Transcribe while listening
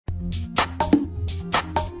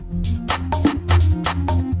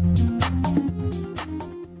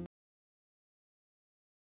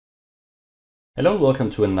Hello and welcome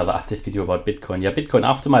to another update video about Bitcoin. Yeah, Bitcoin,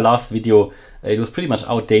 after my last video, it was pretty much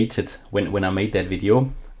outdated when I made that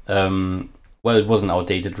video. Well, it wasn't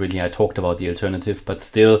outdated really, I talked about the alternative, but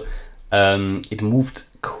still it moved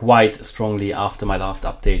quite strongly after my last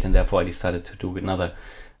update, and therefore I decided to do another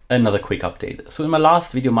quick update. So in my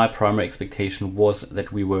last video, my primary expectation was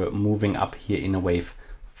that we were moving up here in a wave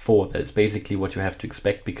 4. That is basically what you have to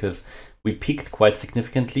expect, because we peaked quite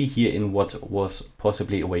significantly here in what was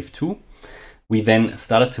possibly a wave 2. We then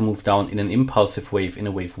started to move down in an impulsive wave in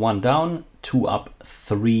a wave 1 down, 2 up,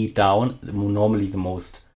 3 down, normally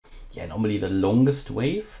the longest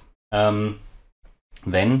wave.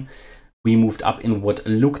 Then we moved up in what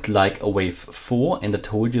looked like a wave 4, and I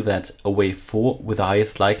told you that a wave 4 with the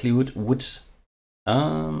highest likelihood would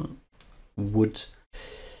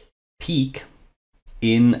peak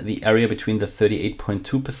in the area between the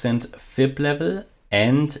 38.2% fib level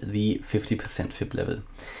and the 50% fib level.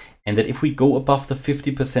 And that if we go above the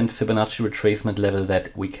 50% Fibonacci retracement level,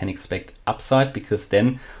 that we can expect upside, because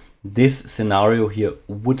then this scenario here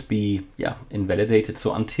would be invalidated.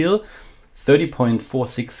 So until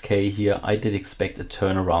 30.46k here, I did expect a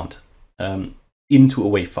turnaround into a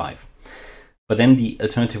wave 5. But then the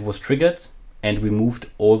alternative was triggered and we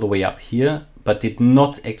moved all the way up here, but did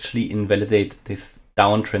not actually invalidate this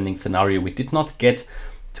downtrending scenario. We did not get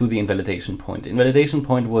to the invalidation point. Invalidation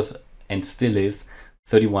point was, and still is,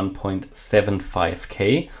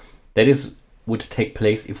 31.75k. That is would take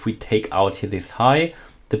place if we take out here this high,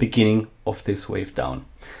 the beginning of this wave down.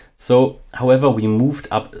 So however, we moved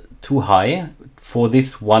up too high for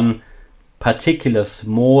this one particular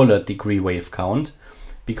smaller degree wave count,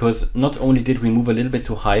 because not only did we move a little bit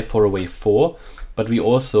too high for a wave 4, but we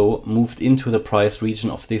also moved into the price region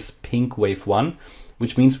of this pink wave 1,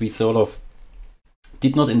 which means we sort of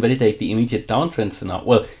did not invalidate the immediate downtrend scenario.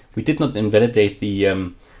 Well, we did not invalidate the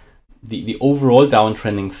overall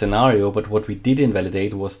downtrending scenario, but what we did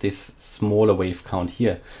invalidate was this smaller wave count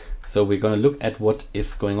here. So we're going to look at what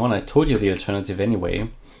is going on. I told you the alternative anyway,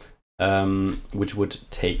 which would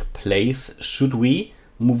take place should we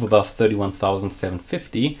move above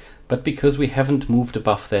 31,750. But because we haven't moved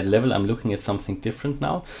above that level, I'm looking at something different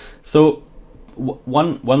now. So the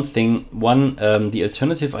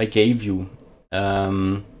alternative I gave you.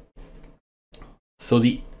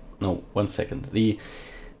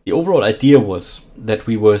 The overall idea was that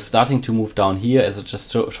we were starting to move down here, as I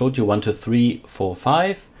just showed you, 1, 2, 3, 4,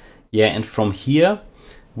 5. Yeah, and from here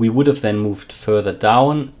we would have then moved further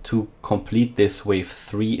down to complete this wave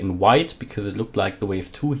 3 in white, because it looked like the wave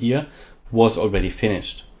 2 here was already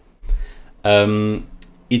finished.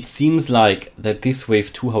 It seems like that this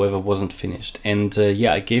wave 2, however, wasn't finished. And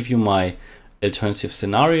I gave you my alternative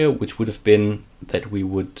scenario, which would have been that we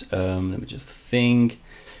would, let me just think,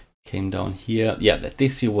 came down here. Yeah, that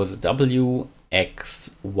this here was a W,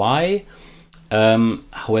 X, Y.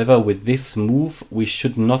 However, with this move, we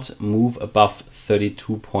should not move above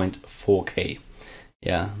 32.4k.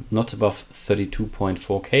 Yeah, not above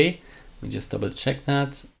 32.4k. Let me just double check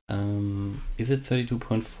that. Is it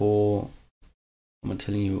 32.4? Am I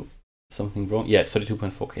telling you something wrong? Yeah,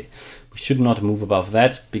 32.4k. We should not move above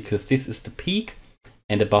that, because this is the peak,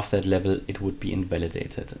 and above that level it would be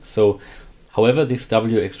invalidated. So however, this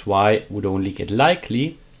WXY would only get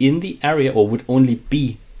likely in the area, or would only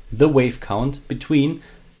be the wave count between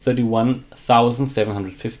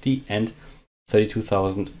 31,750 and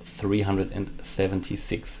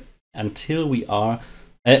 32,376, until we are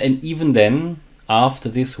and even then, after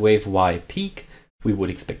this wave Y peak, we would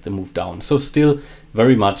expect a move down. So still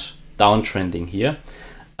very much downtrending here,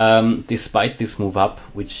 despite this move up,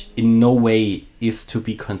 which in no way is to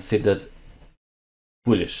be considered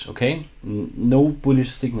bullish. Okay, no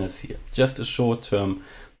bullish signals here, just a short-term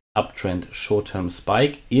uptrend, short-term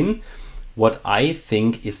spike in what I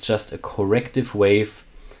think is just a corrective wave,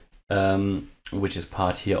 which is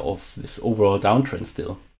part here of this overall downtrend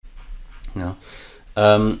still.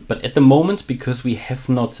 But at the moment, because we have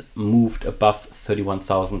not moved above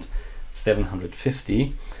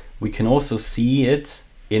 31,750, we can also see it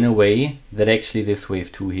in a way that actually this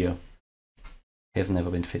wave 2 here has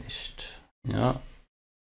never been finished. Yeah,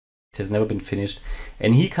 it has never been finished.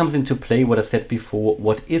 And here comes into play what I said before,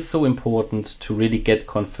 what is so important to really get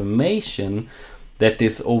confirmation that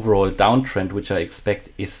this overall downtrend, which I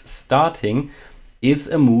expect is starting, is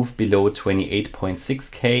a move below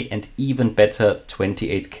 28.6k, and even better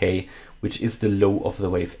 28k, which is the low of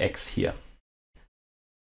the wave X here.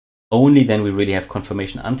 Only then we really have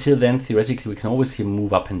confirmation. Until then, theoretically, we can always here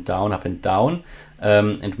move up and down,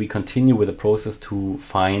 and we continue with the process to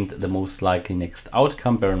find the most likely next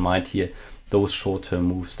outcome. Bear in mind here, those short-term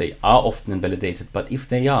moves, they are often invalidated, but if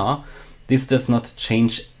they are, this does not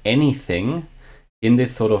change anything in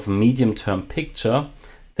this sort of medium-term picture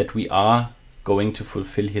that we are going to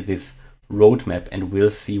fulfill here this roadmap and we'll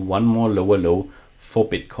see one more lower low for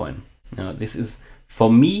Bitcoin. Now, this is, for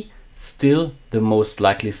me, still the most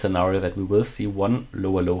likely scenario that we will see one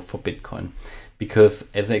lower low for Bitcoin. Because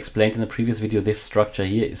as I explained in the previous video, this structure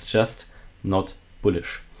here is just not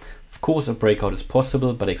bullish. Of course, a breakout is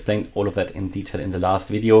possible, but I explained all of that in detail in the last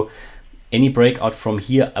video. Any breakout from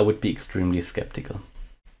here, I would be extremely skeptical.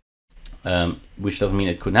 Which doesn't mean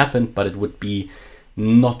it couldn't happen, but it would be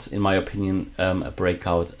not, in my opinion, a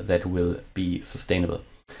breakout that will be sustainable.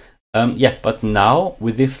 Yeah, but now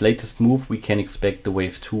with this latest move, we can expect the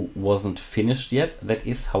wave 2 wasn't finished yet. That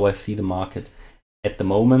is how I see the market at the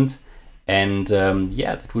moment. And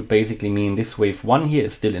yeah, that would basically mean this wave 1 here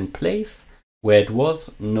is still in place where it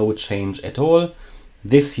was, no change at all.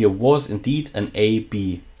 This here was indeed an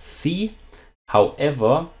ABC.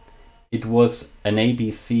 However, it was an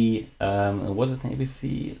ABC. Was it an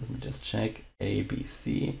ABC? Let me just check.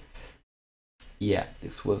 ABC. Yeah,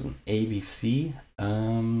 this was an ABC.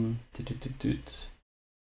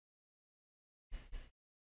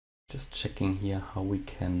 Just checking here how we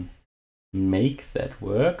can make that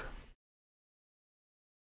work.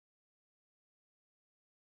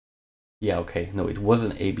 Yeah, okay. No, it was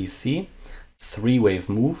an ABC. 3-wave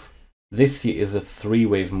move. This here is a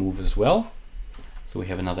 3-wave move as well. So we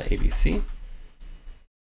have another ABC.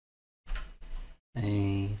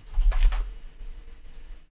 The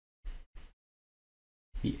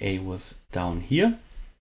A was down here,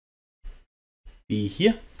 B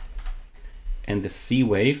here, and the C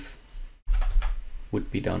wave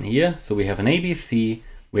would be down here. So we have an ABC,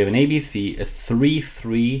 we have an ABC, a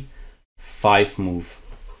 3-3-5 move.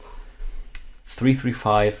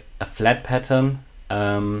 3-3-5, a flat pattern,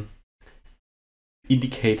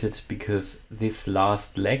 indicated because this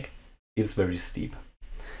last leg is very steep.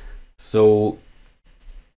 So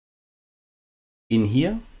in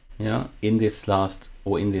here, yeah, in this last,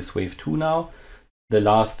 or in this wave 2 now, the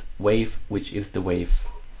last wave, which is the wave,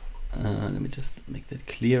 let me just make that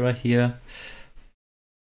clearer here.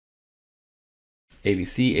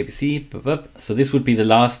 ABC, ABC, so this would be the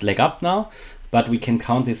last leg up now, but we can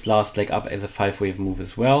count this last leg up as a 5-wave move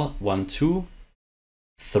as well. 1, 2,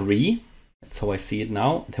 3. That's how I see it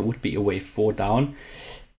now. There would be a wave 4 down.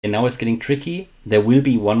 And now it's getting tricky. There will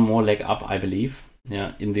be one more leg up, I believe,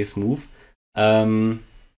 yeah, in this move.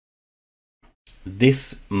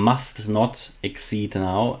 This must not exceed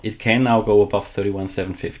now. It can now go above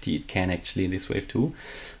 31,750. It can actually in this wave 2.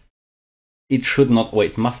 It should not, or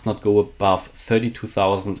it must not go above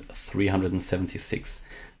 32,376.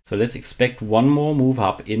 So let's expect one more move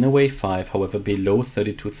up in a wave 5, however, below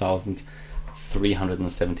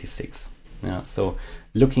 32,376. Yeah, so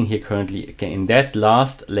looking here currently, again, in that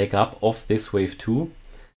last leg up of this wave 2,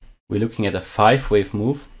 we're looking at a 5-wave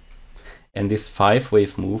move. And this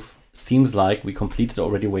 5-wave move seems like we completed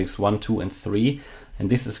already waves 1, 2, and 3. And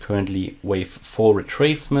this is currently wave 4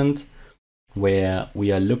 retracement, where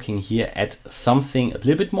we are looking here at something a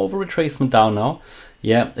little bit more of a retracement down now.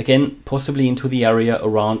 Yeah, again, possibly into the area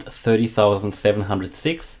around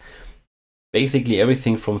 30,706. Basically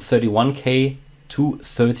everything from 31K to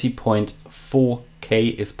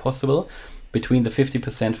 30.4K is possible between the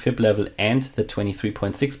 50% fib level and the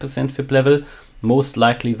 23.6% fib level. Most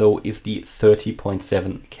likely though is the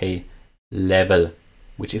 30.7K level,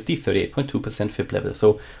 which is the 38.2% fib level.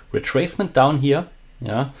 So retracement down here,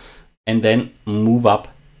 yeah, and then move up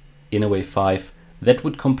in a wave 5. That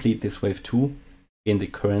would complete this wave 2 in the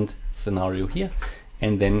current scenario here.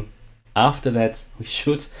 And then after that, we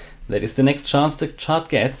should, that is the next chance the chart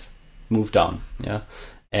gets, move down. Yeah,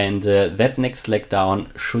 and that next leg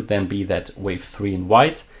down should then be that wave 3 in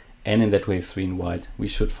white. And in that wave 3 in white, we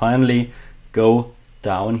should finally go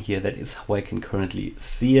down here. That is how I can currently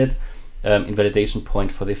see it. Invalidation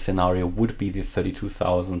point for this scenario would be the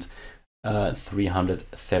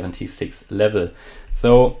 32,376 level.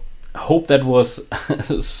 So I hope that was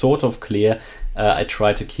sort of clear. I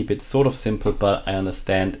try to keep it sort of simple, but I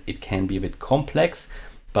understand it can be a bit complex.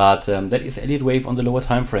 But that is Elliott Wave on the lower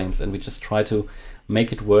time frames, and we just try to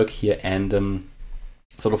make it work here and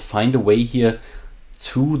sort of find a way here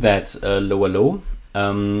to that lower low.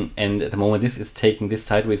 And at the moment, this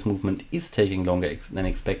sideways movement is taking longer than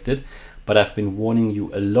expected. But I've been warning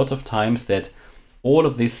you a lot of times that all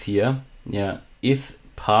of this here, yeah, is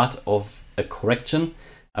part of a correction.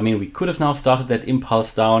 I mean, we could have now started that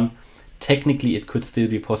impulse down. Technically, it could still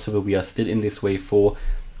be possible. We are still in this wave 4.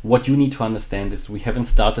 What you need to understand is we haven't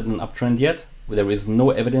started an uptrend yet. There is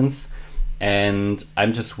no evidence. And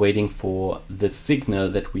I'm just waiting for the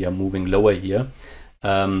signal that we are moving lower here.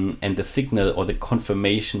 and the signal or the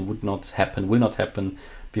confirmation will not happen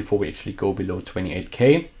before we actually go below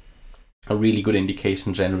 28k. A really good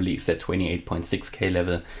indication generally is that 28.6k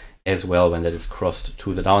level as well, when that is crossed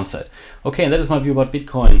to the downside. Okay, and that is my view about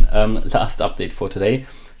Bitcoin. Last update for today.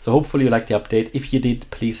 So hopefully you liked the update. If you did,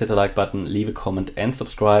 please hit the like button, leave a comment and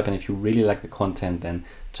subscribe. And if you really like the content, then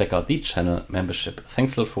check out the channel membership.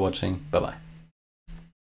 Thanks a lot for watching. Bye bye.